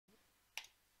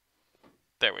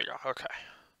There we go. Okay.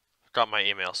 Got my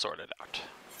email sorted out.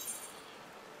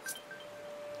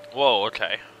 Whoa,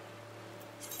 okay.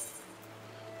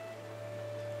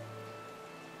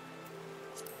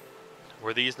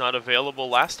 Were these not available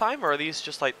last time, or are these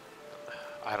just like...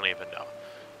 I don't even know.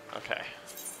 Okay.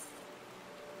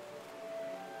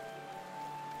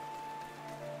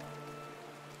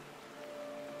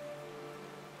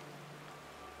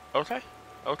 Okay.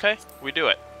 Okay, we do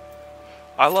it.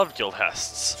 I love guild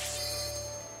tests.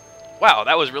 Wow,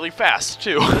 that was really fast,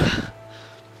 too.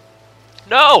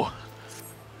 No!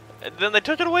 And then they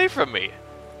took it away from me.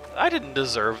 I didn't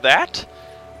deserve that.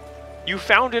 You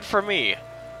found it for me.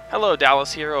 Hello,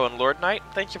 Dallas Hero and Lord Knight.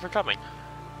 Thank you for coming.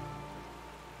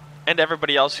 And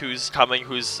everybody else who's coming,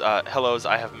 whose hellos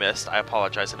I have missed, I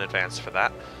apologize in advance for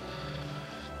that.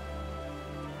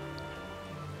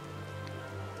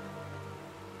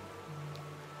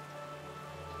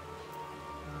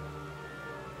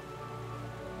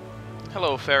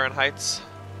 Hello, Fahrenheits.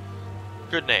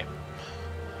 Good name.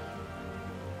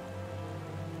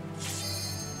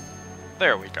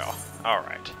 There we go.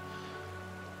 Alright.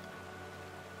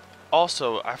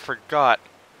 Also, I forgot,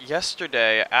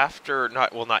 yesterday, after,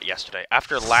 not yesterday,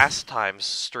 after last time's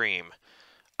stream,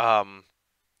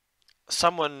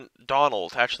 someone,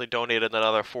 Donald, actually donated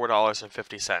another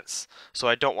 $4.50. So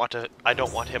I don't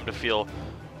want him to feel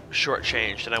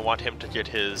shortchanged, and I want him to get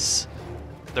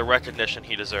the recognition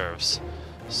he deserves.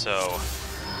 So,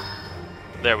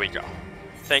 there we go.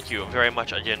 Thank you very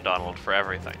much again, Donald, for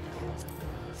everything.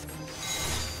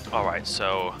 Alright,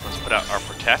 so let's put out our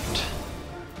protect.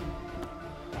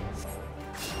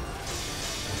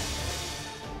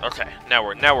 Okay, now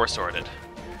we're sorted.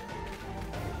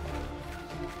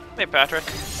 Hey, Patrick.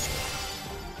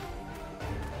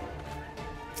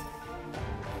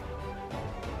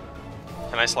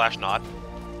 Can I slash nod?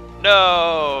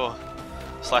 No!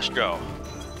 Slash go.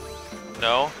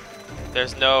 No?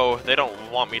 There's no... They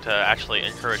don't want me to actually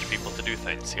encourage people to do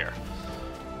things here.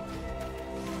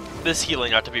 This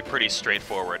healing ought to be pretty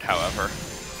straightforward, however.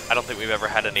 I don't think we've ever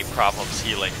had any problems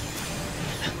healing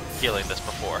this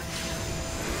before.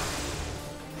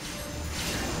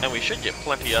 And we should get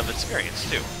plenty of experience,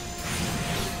 too.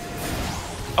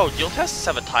 Oh, guild tests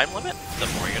have a time limit? The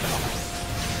more you know.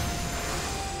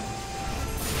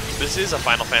 This is a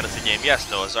Final Fantasy game, yes,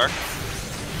 Noahzark.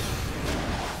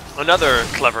 Another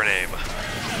clever name.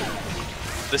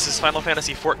 This is Final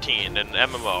Fantasy XIV, an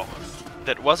MMO.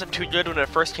 That wasn't too good when it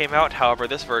first came out, however,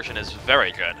 this version is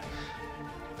very good.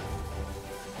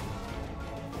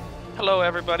 Hello,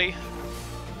 everybody.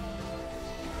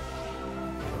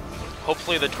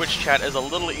 Hopefully the Twitch chat is a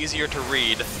little easier to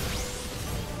read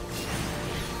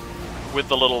with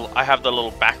the little... I have the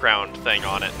little background thing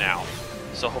on it now,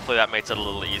 so hopefully that makes it a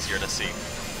little easier to see.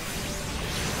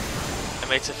 It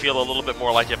makes it feel a little bit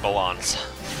more like it belongs.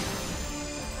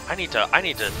 I need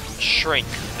to shrink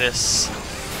this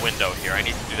window here. I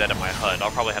need to do that in my HUD.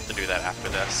 I'll probably have to do that after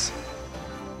this.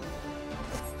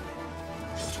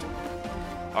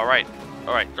 Alright,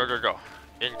 go.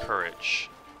 Encourage.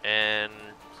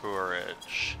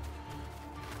 Encourage.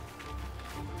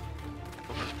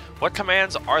 What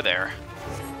commands are there?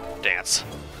 Dance.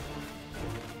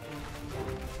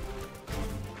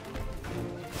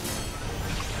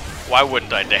 Why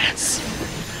wouldn't I dance?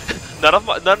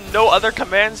 No other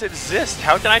commands exist.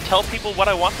 How can I tell people what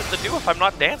I want them to do if I'm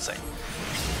not dancing?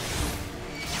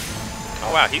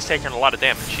 Oh wow, he's taking a lot of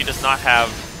damage. He does not have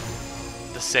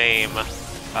the same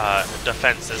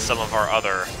defense as some of our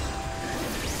other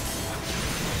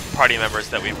party members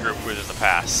that we've grouped with in the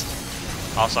past.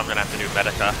 Also, I'm gonna have to do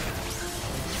Medica.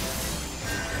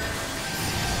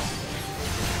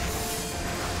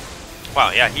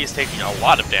 Wow, yeah, he's taking a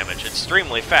lot of damage,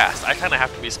 extremely fast. I kind of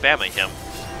have to be spamming him.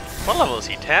 What level is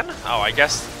he, 10? Oh, I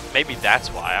guess maybe that's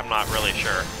why, I'm not really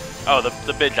sure. Oh,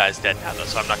 the big guy's dead now though,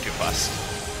 so I'm not too fussed.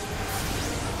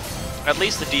 At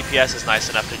least the DPS is nice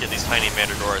enough to get these tiny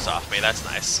Mandragoras off me, that's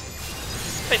nice.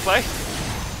 Hey, play.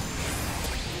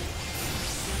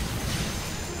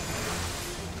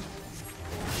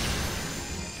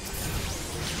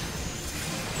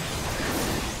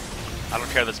 I don't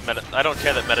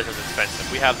care that Medica's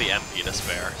expensive. We have the MP to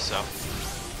spare, so.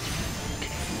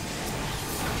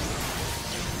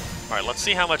 Alright, let's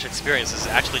see how much experience this is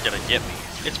actually gonna get me.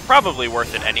 It's probably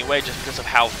worth it anyway, just because of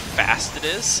how fast it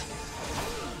is.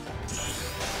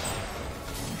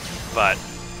 But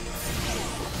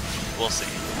we'll see.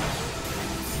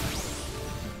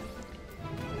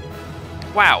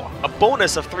 Wow, a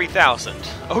bonus of 3,000.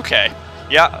 Okay.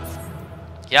 Yeah,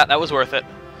 that was worth it.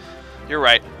 You're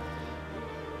right.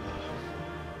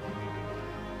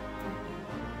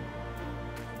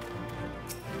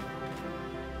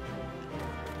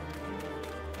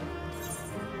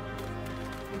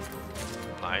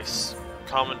 Nice.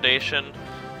 Commendation.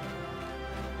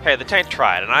 Hey, the tank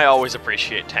tried, and I always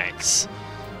appreciate tanks.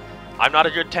 I'm not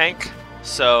a good tank,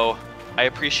 so I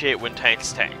appreciate when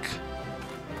tanks tank.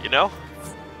 You know?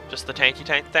 Just the tanky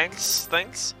tank thanks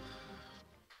things.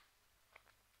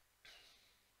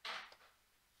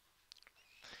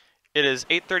 It is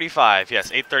 8:35,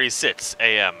 yes, 8:36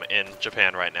 a.m. in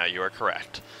Japan right now, you are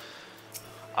correct.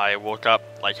 I woke up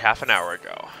like half an hour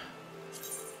ago.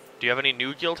 Do you have any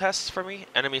new guild tests for me?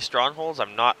 Enemy strongholds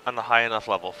I'm not on the high enough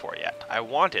level for yet. I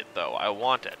want it though, I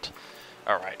want it.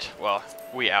 Alright, well,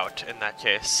 we out in that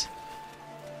case.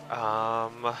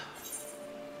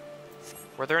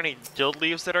 Were there any guild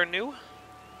leaves that are new?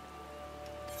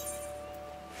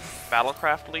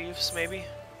 Battlecraft leaves, maybe?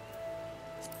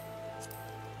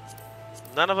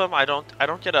 None of them. I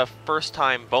don't get a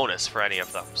first-time bonus for any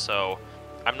of them, so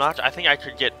I think I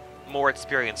could get more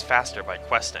experience faster by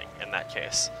questing in that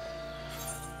case.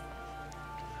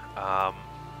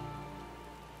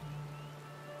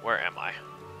 Where am I?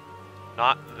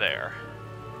 Not there.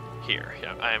 Here.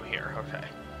 Yeah, I am here. Okay.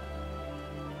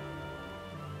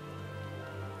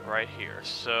 Right here.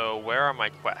 So, where are my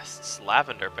quests?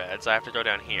 Lavender Beds. I have to go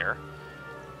down here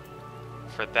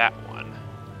for that one.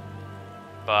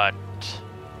 But...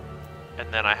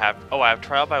 And then I have... Oh, I have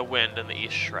Trial by Wind in the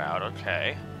East Shroud.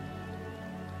 Okay.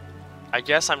 I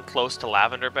guess I'm close to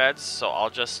Lavender Beds, so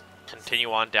I'll just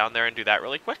continue on down there and do that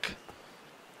really quick.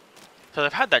 Because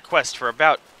I've had that quest for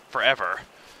about forever.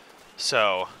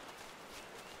 So...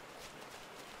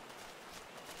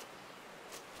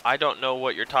 I don't know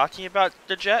what you're talking about,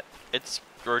 Jet.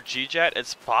 Or G-Jet.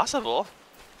 It's possible.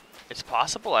 It's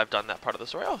possible I've done that part of the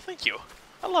story. Oh, thank you.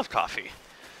 I love coffee.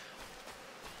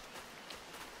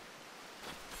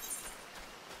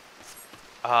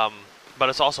 But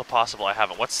it's also possible I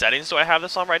haven't. What settings do I have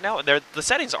this on right now? The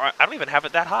settings are... I don't even have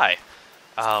it that high.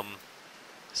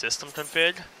 System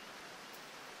config.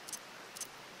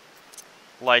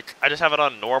 Like, I just have it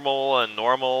on normal and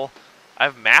normal. I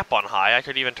have map on high. I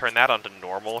could even turn that on to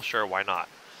normal. Sure, why not?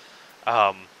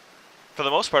 For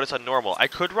the most part, it's on normal. I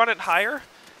could run it higher.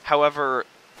 However,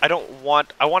 I want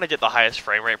to get the highest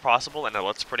frame rate possible, and it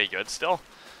looks pretty good still.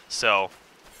 So,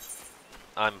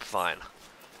 I'm fine.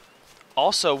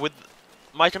 Also,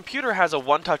 my computer has a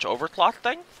one-touch overclock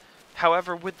thing.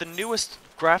 However, with the newest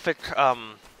graphic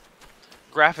card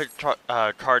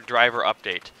driver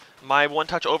update, my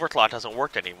one-touch overclock doesn't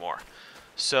work anymore.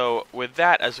 So, with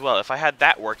that as well, if I had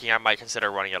that working, I might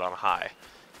consider running it on high.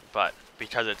 But,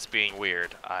 because it's being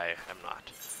weird, I am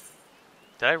not.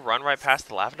 Did I run right past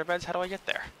the Lavender Beds? How do I get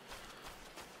there?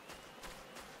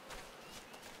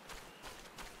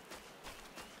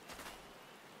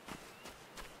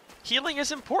 Healing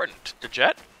is important,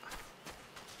 Jet.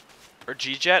 Or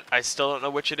G-Jet, I still don't know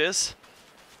which it is.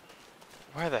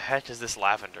 Where the heck is this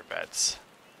Lavender Beds?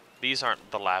 These aren't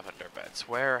the Lavender Beds.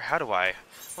 How do I...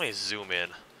 Let me zoom in.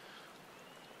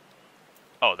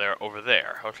 Oh, they're over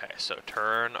there. Okay, so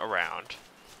turn around.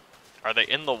 Are they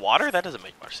in the water? That doesn't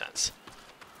make much sense.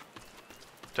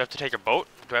 Do I have to take a boat?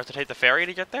 Do I have to take the ferry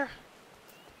to get there?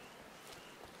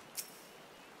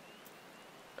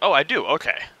 Oh, I do.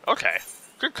 Okay. Okay.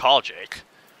 Good call, Jake.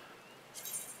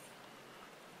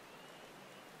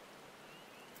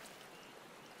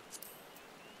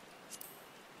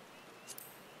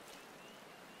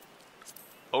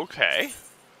 Okay.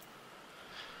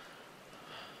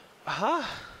 Uh-huh.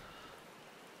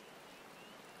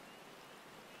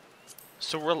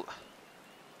 So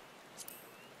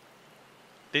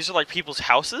these are like people's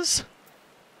houses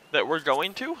that we're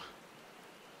going to?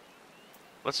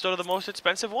 Let's go to the most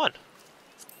expensive one.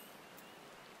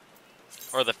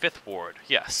 Or the 5th ward.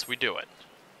 Yes, we do it.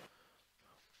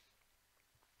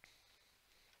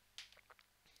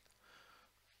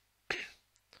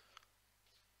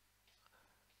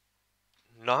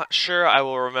 Not sure I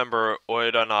will remember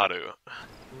Oidanaru.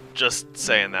 Just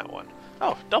saying that one.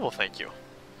 Oh, double thank you.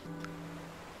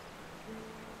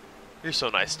 You're so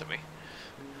nice to me.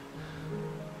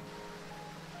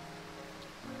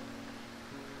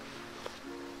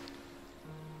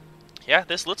 Yeah,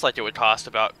 this looks like it would cost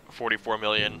about 44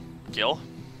 million gil.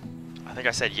 I think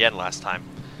I said yen last time.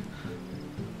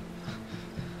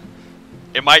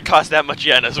 It might cost that much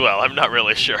yen as well, I'm not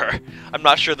really sure. I'm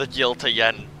not sure the gil to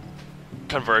yen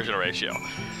conversion ratio.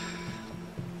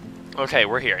 Okay,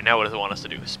 we're here. Now what does it want us to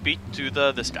do? Speak to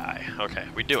this guy. Okay,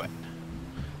 we do it.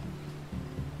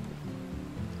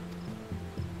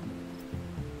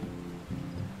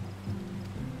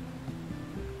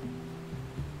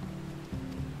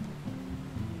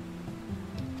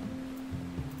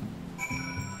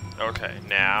 Okay,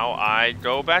 now I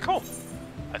go back home.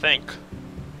 I think.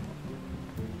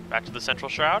 Back to the Central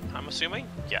Shroud, I'm assuming?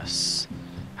 Yes.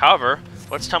 However,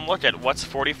 let's come look at what's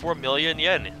 44 million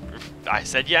yen. I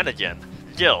said yen again.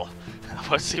 Gil.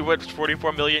 Let's see what's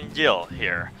 44 million gil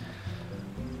here.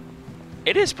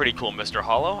 It is pretty cool, Mr.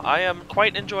 Hollow. I am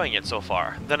quite enjoying it so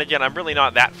far. Then again, I'm really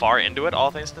not that far into it,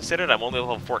 all things considered. I'm only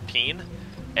level 14,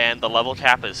 and the level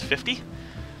cap is 50.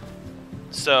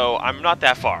 So, I'm not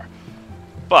that far.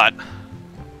 But...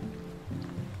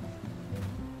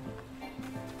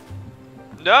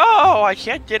 no! I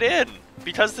can't get in!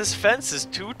 Because this fence is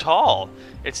too tall.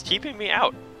 It's keeping me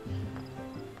out.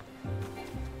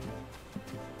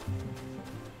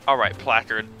 Alright,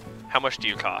 placard. How much do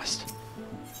you cost?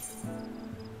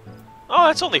 Oh,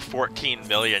 that's only 14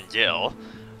 million gil.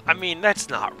 I mean, that's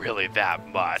not really that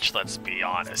much, let's be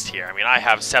honest here. I mean, I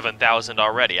have 7,000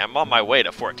 already. I'm on my way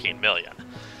to 14 million.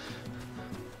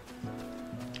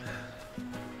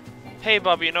 Hey,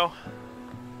 Bobino.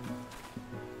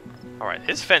 Alright,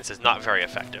 his fence is not very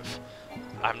effective.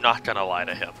 I'm not gonna lie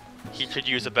to him. He could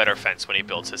use a better fence when he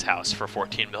builds his house for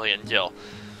 14 million gil.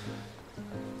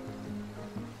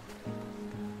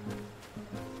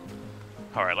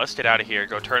 Alright, let's get out of here,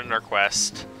 go turn in our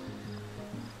quest.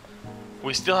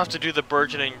 We still have to do the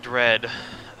Burgeoning Dread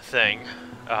thing,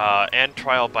 and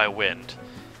Trial by Wind.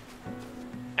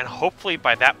 And hopefully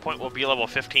by that point we'll be level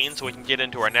 15 so we can get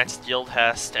into our next guild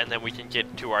test, and then we can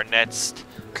get to our next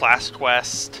class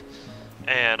quest,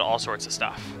 and all sorts of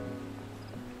stuff.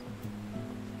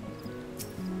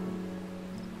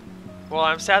 Well,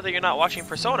 I'm sad that you're not watching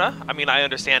Persona. I mean, I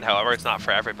understand, however, it's not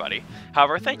for everybody.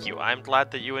 However, thank you. I'm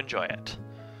glad that you enjoy it.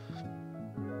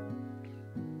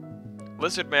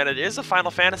 Lizardman, it is a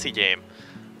Final Fantasy game,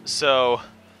 so,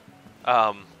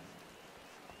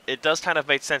 it does kind of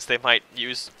make sense they might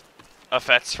use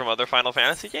effects from other Final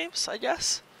Fantasy games, I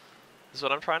guess, is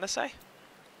what I'm trying to say.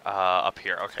 Up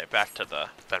here. Okay, back to the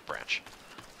vent branch.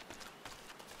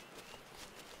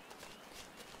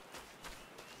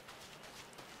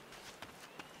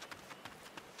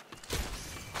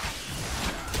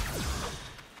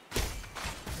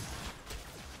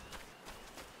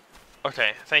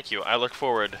 Okay, thank you. I look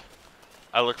forward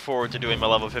to doing my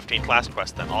level 15 class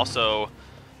quest then. Also,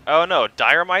 oh no,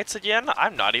 dire mites again?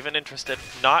 I'm not even interested.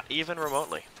 Not even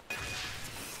remotely.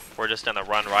 We're just gonna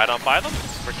run right on by them,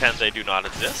 pretend they do not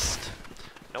exist.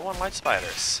 No one likes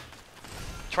spiders.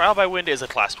 Trial by Wind is a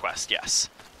class quest, yes.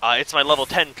 It's my level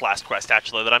 10 class quest,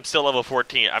 actually, that I'm still level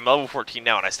 14. I'm level 14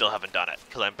 now and I still haven't done it,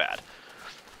 because I'm bad.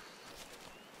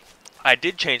 I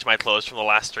did change my clothes from the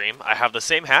last stream. I have the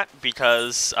same hat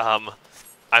because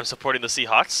I'm supporting the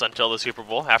Seahawks until the Super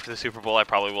Bowl. After the Super Bowl, I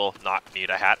probably will not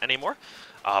need a hat anymore.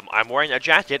 I'm wearing a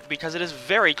jacket because it is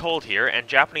very cold here, and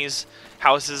Japanese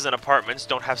houses and apartments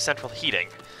don't have central heating.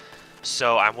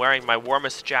 So I'm wearing my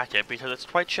warmest jacket because it's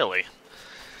quite chilly.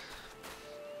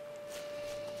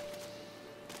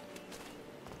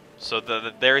 So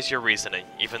there's your reasoning,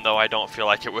 even though I don't feel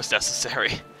like it was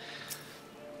necessary.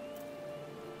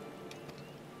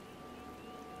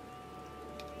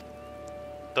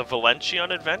 The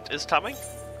Valencian event is coming?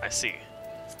 I see.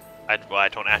 Well, I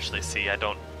don't actually see.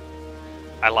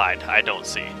 I lied. I don't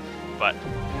see. But...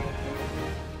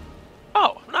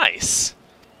 oh, nice!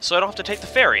 So I don't have to take the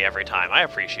ferry every time. I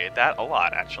appreciate that a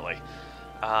lot, actually.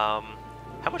 How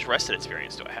much rested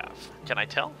experience do I have? Can I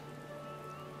tell?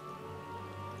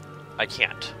 I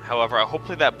can't. However,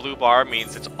 hopefully that blue bar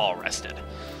means it's all rested.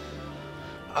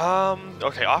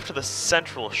 Okay, off to the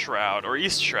Central Shroud, or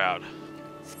East Shroud.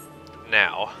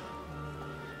 Now,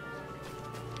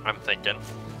 I'm thinking,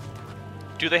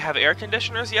 do they have air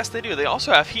conditioners? Yes, they do. They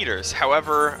also have heaters.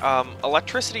 However,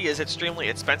 electricity is extremely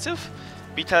expensive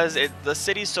because the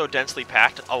city's so densely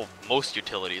packed. Oh, most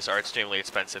utilities are extremely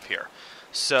expensive here.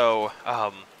 So,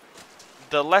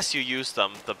 the less you use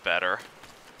them, the better,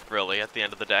 really, at the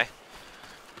end of the day.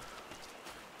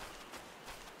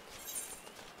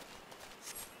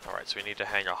 Alright, so we need to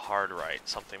hang a hard right,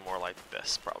 something more like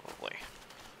this, probably.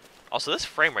 Also, this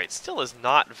frame rate still is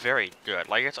not very good.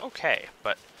 Like, it's okay,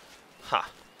 but... huh.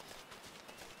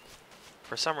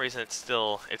 For some reason, it's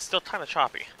still kind of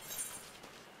choppy.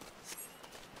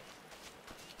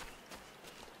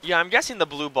 Yeah, I'm guessing the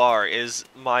blue bar is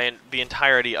the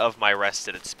entirety of my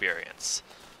rested experience.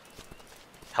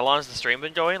 How long has the stream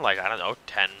been going? Like, I don't know,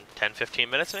 10, 15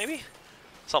 minutes maybe?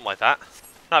 Something like that.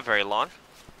 Not very long.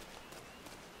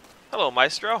 Hello,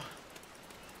 Maestro.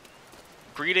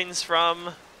 Greetings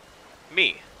from...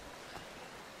 me.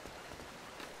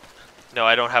 No,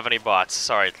 I don't have any bots.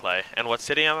 Sorry, Clay. And what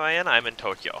city am I in? I'm in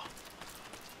Tokyo.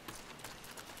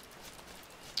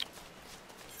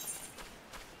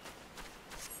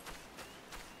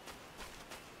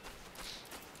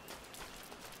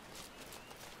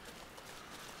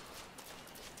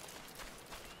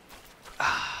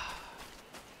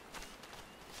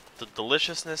 the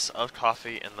deliciousness of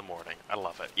coffee in the morning. I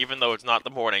love it, even though it's not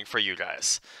the morning for you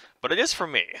guys. But it is for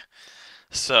me.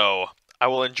 So, I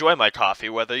will enjoy my coffee,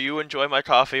 whether you enjoy my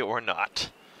coffee or not.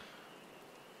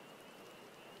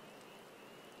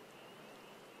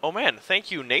 Oh man,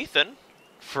 thank you, Nathan,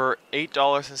 for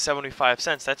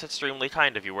 $8.75. That's extremely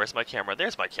kind of you. Where's my camera?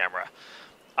 There's my camera.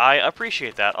 I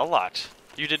appreciate that a lot.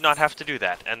 You did not have to do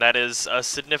that, and that is a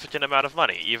significant amount of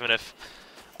money, even if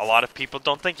a lot of people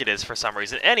don't think it is for some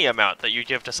reason. Any amount that you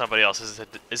give to somebody else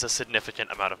is a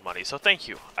significant amount of money, so thank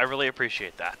you. I really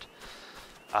appreciate that.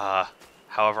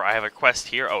 However, I have a quest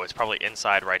here. Oh, it's probably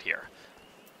inside right here.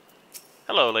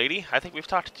 Hello, lady. I think we've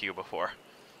talked to you before.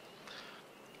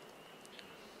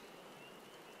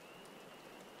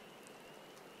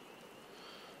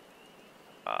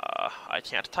 I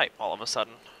can't type all of a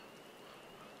sudden.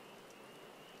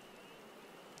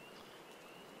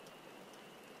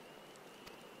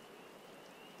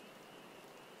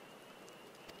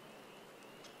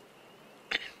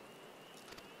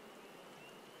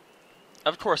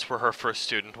 Of course we're her first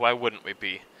student, why wouldn't we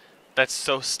be? That's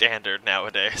so standard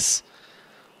nowadays.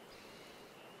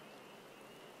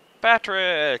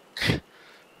 Patrick!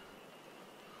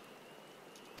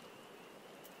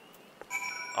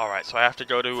 Alright, so I have to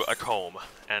go to a comb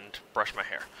and brush my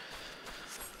hair.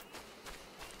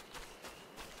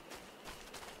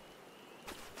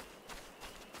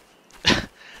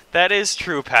 That is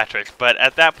true, Patrick, but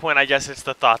at that point I guess it's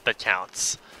the thought that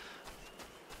counts.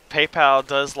 PayPal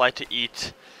does like to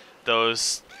eat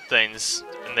those things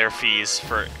in their fees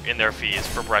for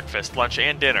breakfast, lunch,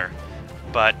 and dinner,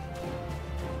 but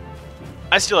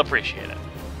I still appreciate it.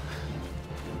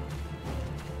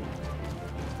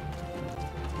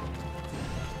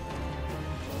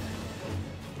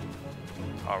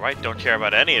 Alright, don't care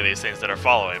about any of these things that are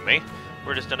following me.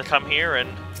 We're just gonna come here and...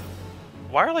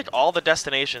 Why are like all the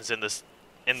destinations in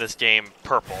this game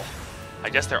purple? I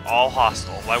guess they're all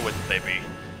hostile. Why wouldn't they be?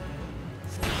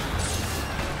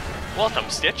 Welcome,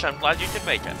 Stitch. I'm glad you could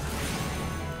make it.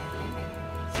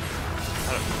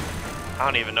 I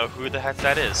don't even know who the heck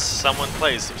that is. Someone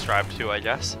plays subscribed to, I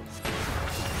guess.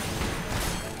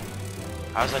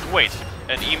 I was like, wait,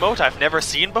 an emote I've never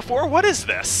seen before? What is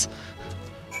this?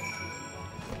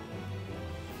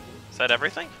 Is that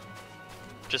everything?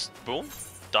 Just boom?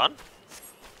 Done?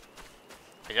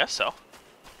 I guess so.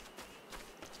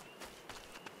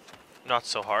 Not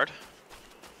so hard.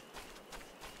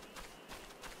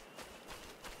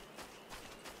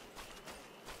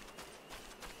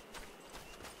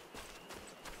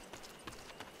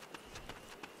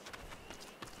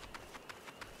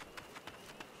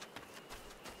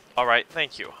 Alright,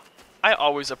 thank you. I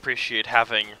always appreciate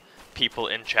having people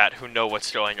in chat who know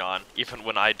what's going on, even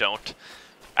when I don't.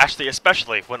 Actually,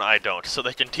 especially when I don't, so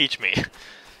they can teach me.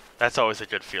 That's always a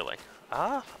good feeling.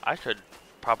 I could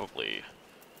probably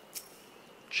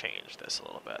change this a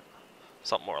little bit.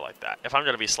 Something more like that. If I'm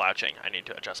going to be slouching, I need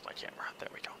to adjust my camera. There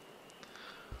we go.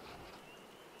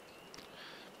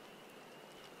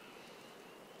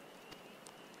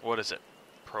 What is it?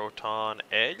 Proton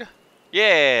egg?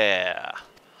 Yeah!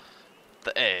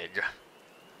 The egg.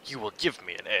 You will give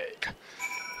me an egg.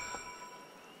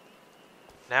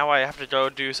 Now I have to go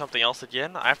do something else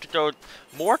again? I have to go...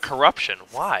 More corruption.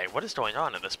 Why? What is going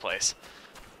on in this place?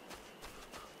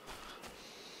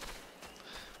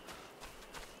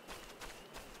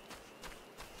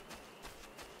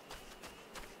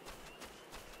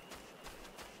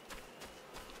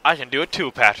 I can do it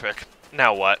too, Patrick.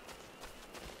 Now what?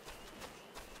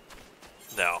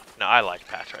 No, I like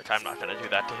Patrick. I'm not gonna do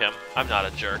that to him. I'm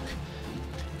not a jerk.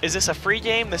 Is this a free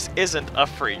game? This isn't a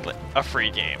free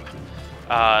game.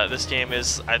 This game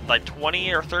is like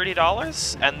 $20 or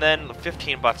 $30, and then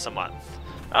 $15 a month.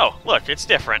 Oh, look, it's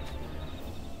different.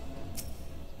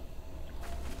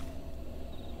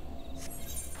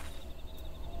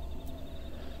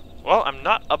 Well, I'm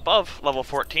not above level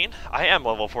 14. I am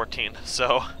level 14,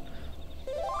 so...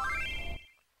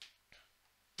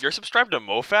 You're subscribed to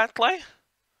MoFat, Clay?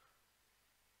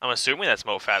 I'm assuming that's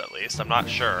MoFat at least. I'm not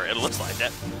sure. It looks like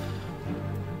it.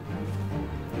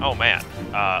 Oh man.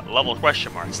 Level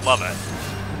question marks. Love it.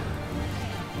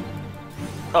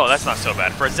 Oh, that's not so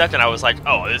bad. For a second I was like,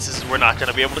 oh, we're not going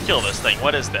to be able to kill this thing.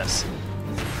 What is this?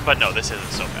 But no, this isn't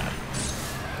so bad.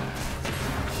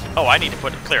 Oh, I need to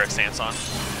put cleric stance on.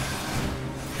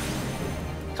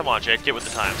 Come on, Jake, get with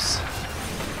the times.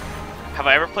 Have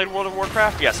I ever played World of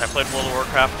Warcraft? Yes, I played World of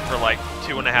Warcraft for like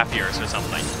 2.5 years or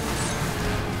something.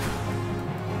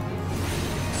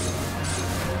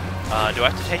 Do I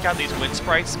have to take out these wind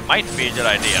sprites? Might be a good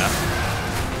idea.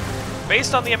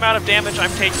 Based on the amount of damage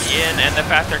I'm taking in and the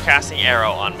fact they're casting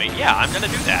arrow on me, yeah, I'm gonna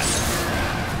do that.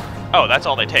 Oh, that's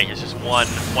all they take. It's just one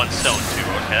stone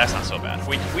too. Okay, that's not so bad.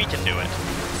 We can do it.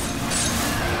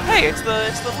 Hey, it's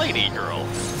the lady girl.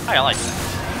 Hi, I like that.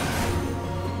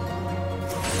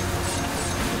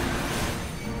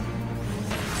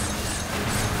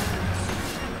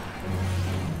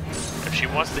 If she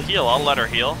wants to heal, I'll let her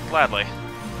heal gladly.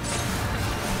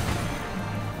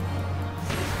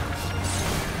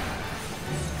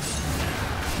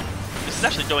 This is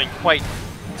actually going quite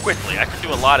quickly. I can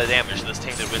do a lot of damage to this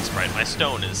Tainted Wind Sprite. My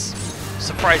stone is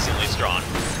surprisingly strong.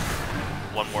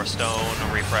 One more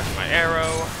stone, refresh my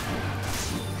arrow.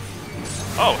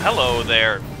 Oh, hello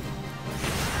there,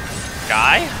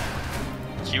 guy?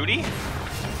 Cutie?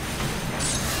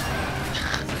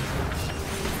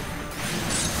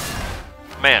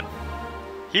 Man,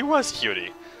 he was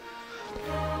cutie.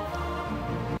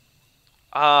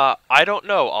 I don't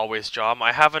know, Always Jom.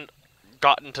 I haven't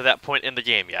gotten to that point in the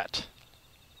game yet.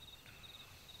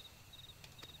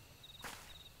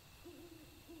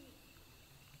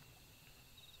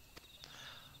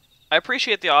 I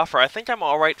appreciate the offer. I think I'm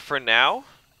alright for now,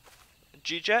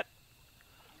 G-Jet.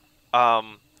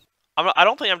 I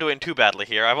don't think I'm doing too badly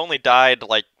here. I've only died,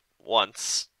 like,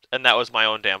 once, and that was my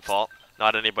own damn fault,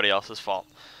 not anybody else's fault.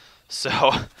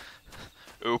 So,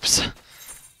 oops.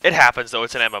 It happens, though.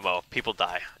 It's an MMO. People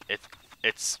die.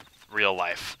 It's real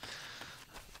life.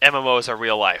 MMOs are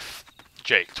real life.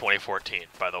 Jake, 2014,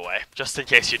 by the way. Just in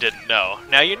case you didn't know.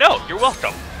 Now you know. You're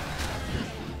welcome.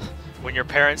 When your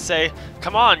parents say,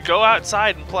 come on, go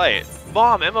outside and play.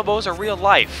 Mom, MMOs are real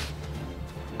life.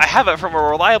 I have it from a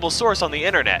reliable source on the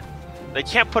internet. They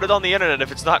can't put it on the internet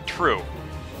if it's not true.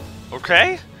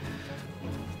 Okay?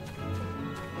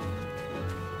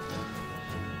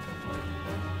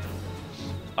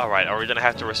 Alright, are we gonna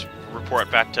have to report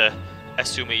back to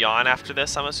Asumiyan after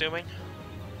this, I'm assuming?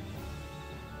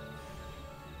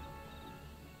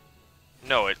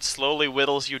 No, it slowly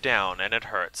whittles you down, and it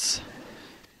hurts.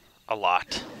 A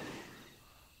lot.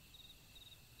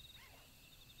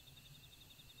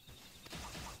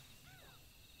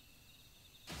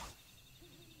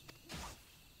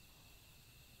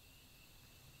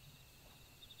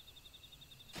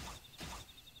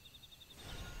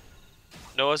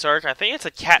 Noah's Ark, I think it's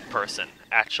a cat person,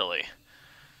 actually.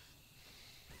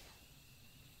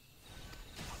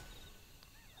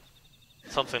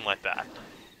 Something like that.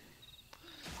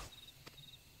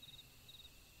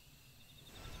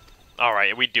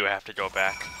 Alright, we do have to go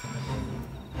back.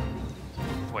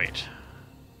 Wait.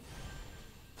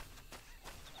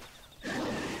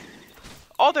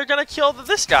 Oh, they're gonna kill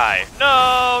this guy!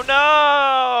 No,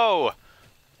 no!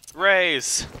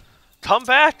 Raze, come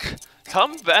back!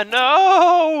 Come back!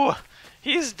 No!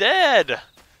 He's dead!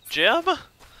 Jim?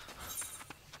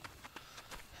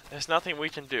 There's nothing we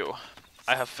can do.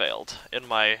 I have failed in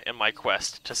my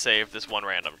quest to save this one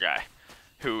random guy,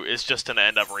 who is just gonna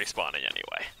end up respawning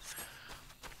anyway.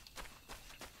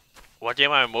 What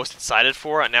game I'm most excited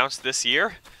for announced this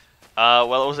year?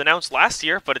 Well, it was announced last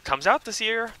year, but it comes out this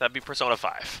year. That'd be Persona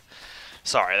 5.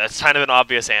 Sorry, that's kind of an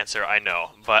obvious answer, I know.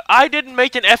 But I didn't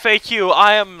make an FAQ.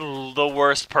 I am the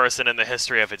worst person in the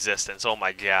history of existence. Oh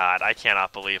my god, I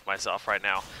cannot believe myself right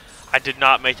now. I did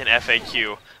not make an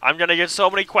FAQ. I'm gonna get so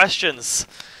many questions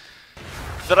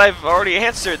that I've already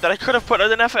answered that I could have put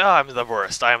in an FAQ. Oh, I'm the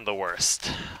worst. I am the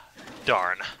worst.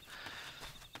 Darn.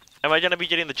 Am I going to be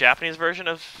getting the Japanese version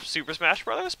of Super Smash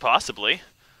Bros? Possibly.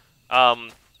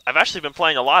 I've actually been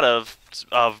playing a lot of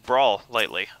Brawl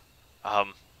lately.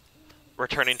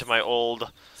 Returning to my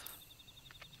old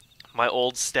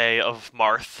stay of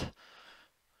Marth.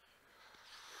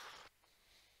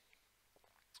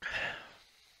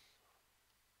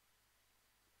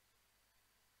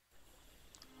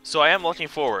 So I am looking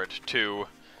forward to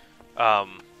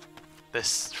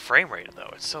this frame rate,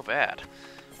 though. It's so bad.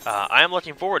 I am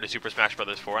looking forward to Super Smash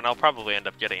Bros. 4, and I'll probably end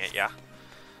up getting it, yeah.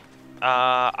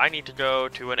 I need to go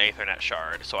to an Aethernet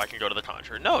shard, so I can go to the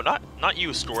Conjurer. No, not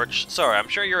you, Scorch. Sorry, I'm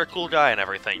sure you're a cool guy and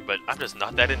everything, but I'm just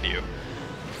not that into you.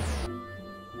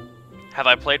 Have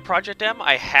I played Project M?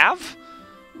 I have.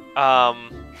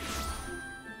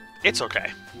 It's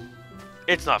okay.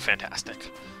 It's not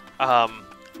fantastic. I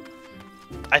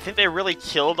think they really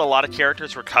killed a lot of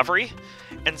characters' recovery,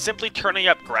 and simply turning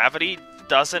up gravity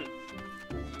doesn't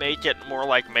make it more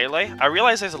like Melee. I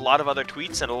realize there's a lot of other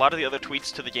tweets, and a lot of the other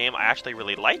tweets to the game I actually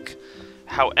really like.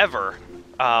 However,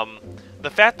 the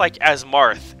fact, like, as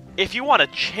Marth, if you want a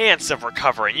chance of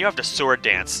recovering, you have to sword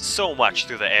dance so much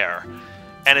through the air.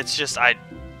 And it's just,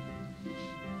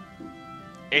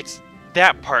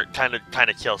 that part kind of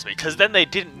kills me, because then they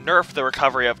didn't nerf the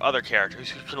recovery of other characters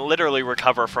who can literally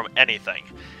recover from anything.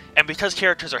 And because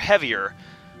characters are heavier,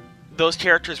 those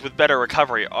characters with better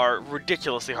recovery are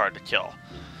ridiculously hard to kill.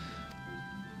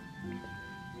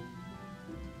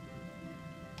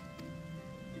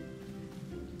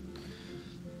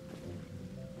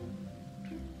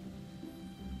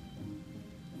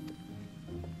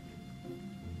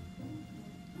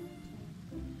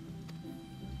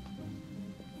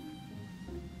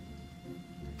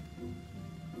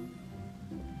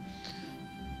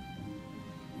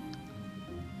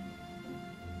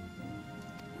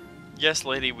 Yes,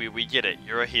 lady, we get it.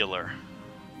 You're a healer.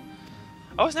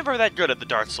 I was never that good at the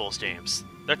Dark Souls games.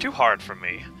 They're too hard for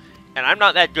me. And I'm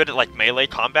not that good at, like, melee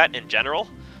combat in general.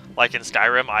 Like in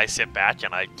Skyrim, I sit back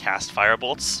and I cast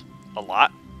firebolts a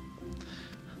lot.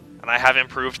 And I have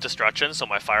improved destruction, so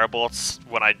my firebolts,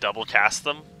 when I double cast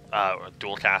them, or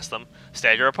dual cast them,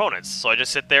 stagger opponents. So I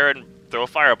just sit there and throw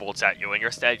firebolts at you and you're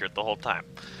staggered the whole time.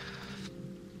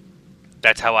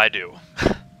 That's how I do.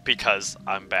 Because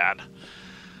I'm bad.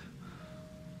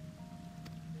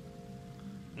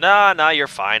 Nah, you're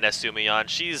fine, Asumion.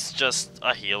 She's just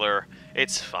a healer.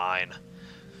 It's fine.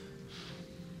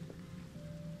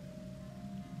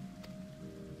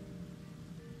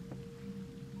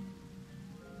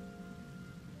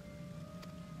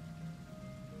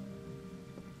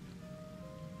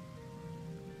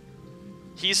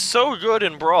 He's so good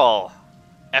in Brawl,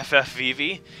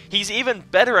 FFVV. He's even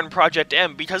better in Project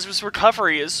M because his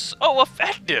recovery is so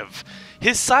effective.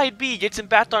 His side B gets him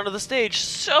back onto the stage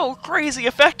so crazy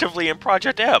effectively in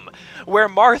Project M, where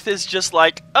Marth is just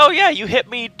like, oh yeah, you hit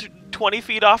me 20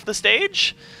 feet off the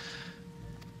stage?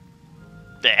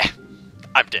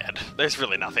 I'm dead. There's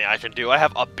really nothing I can do. I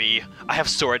have up B. I have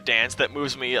Sword Dance that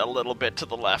moves me a little bit to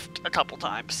the left a couple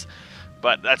times,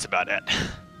 but that's about it.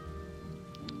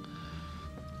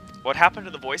 What happened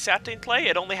to the voice acting play?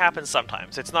 It only happens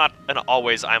sometimes. It's not an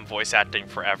always I'm voice acting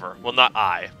forever. Well, not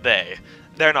I. They.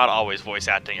 They're not always voice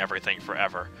acting everything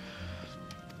forever.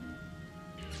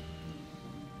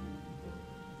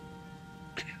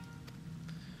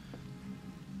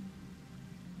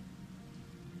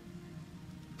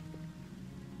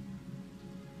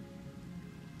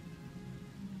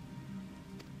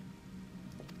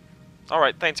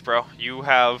 Alright, thanks, bro. You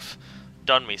have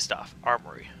done me stuff.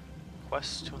 Armory.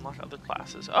 Quests to unlock other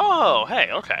classes. Oh, hey,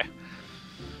 okay.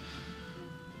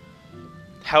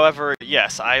 However,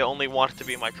 yes, I only want it to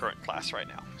be my current class right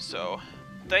now. So,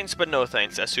 thanks but no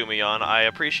thanks, Asumion. I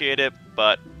appreciate it,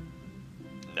 but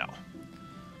no.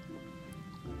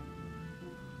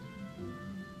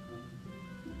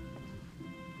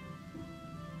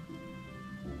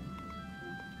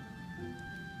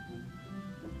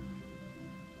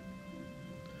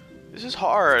 This is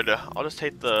hard. I'll just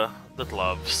take the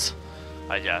gloves,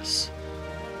 I guess.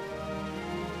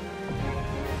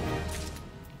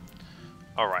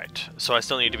 Alright, so I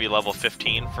still need to be level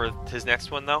 15 for his next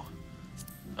one, though?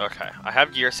 Okay, I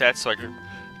have gear sets, so I can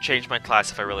change my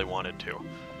class if I really wanted to.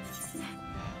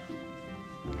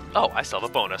 Oh, I still have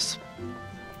a bonus.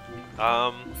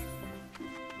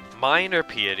 Mind or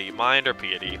Piety? Mind or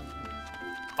Piety?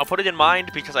 I'll put it in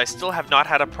Mind because I still have not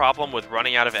had a problem with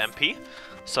running out of MP,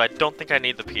 so I don't think I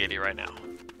need the Piety right now.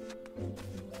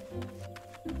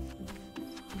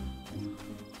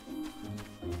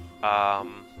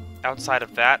 Outside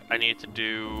of that, I need to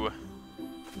do...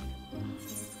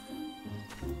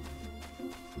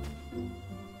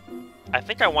 I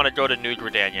think I want to go to New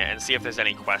Gridania and see if there's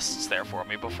any quests there for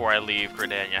me before I leave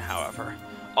Gridania, however.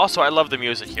 Also, I love the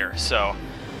music here, so...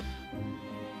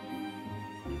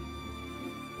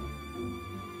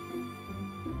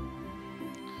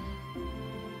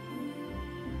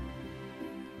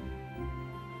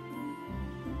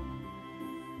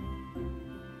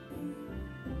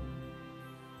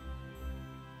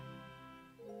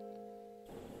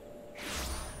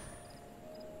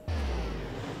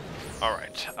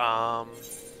 Alright,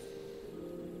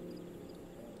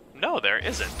 no, there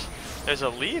isn't. There's a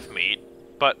leave meet,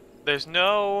 but there's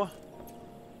no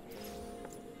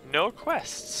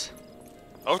quests.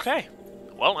 Okay,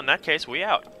 well, in that case, we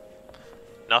out.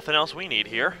 Nothing else we need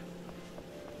here.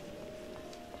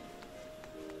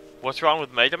 What's wrong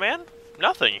with Mega Man?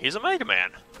 Nothing, he's a Mega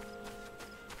Man.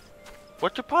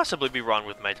 What could possibly be wrong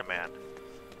with Mega Man?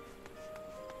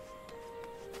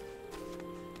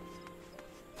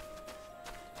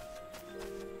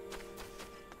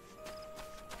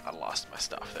 I lost my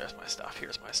stuff. There's my stuff.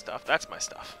 Here's my stuff. That's my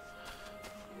stuff.